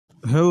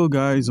Hello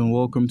guys and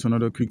welcome to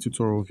another quick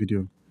tutorial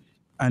video.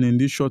 And in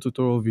this short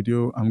tutorial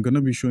video, I'm going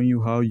to be showing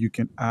you how you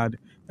can add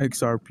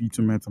XRP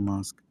to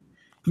Metamask.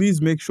 Please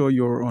make sure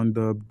you're on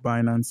the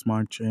Binance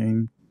Smart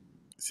Chain,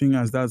 seeing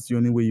as that's the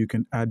only way you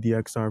can add the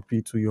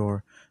XRP to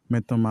your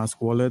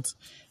Metamask wallet.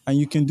 And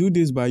you can do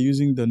this by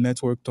using the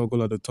network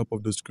toggle at the top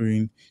of the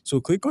screen. So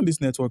click on this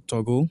network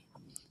toggle,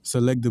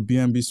 select the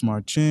BNB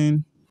Smart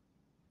Chain.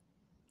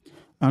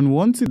 And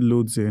once it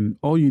loads in,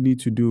 all you need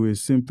to do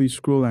is simply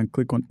scroll and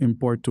click on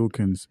import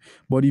tokens.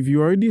 But if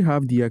you already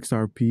have the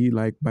XRP,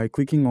 like by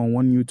clicking on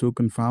one new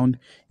token found,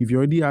 if you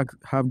already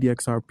have the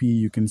XRP,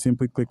 you can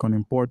simply click on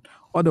import.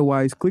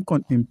 Otherwise, click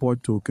on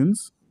import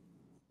tokens.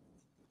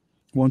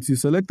 Once you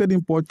selected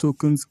import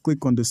tokens,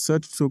 click on the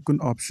search token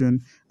option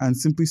and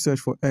simply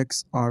search for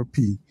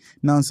XRP.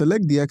 Now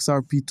select the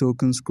XRP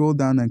token, scroll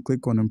down and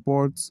click on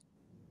imports.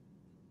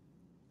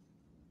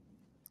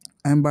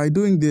 And by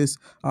doing this,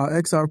 our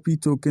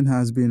XRP token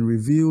has been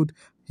revealed.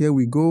 Here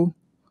we go.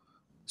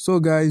 So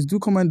guys, do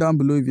comment down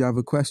below if you have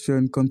a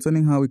question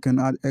concerning how we can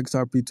add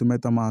XRP to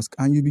MetaMask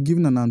and you'll be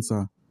given an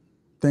answer.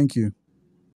 Thank you.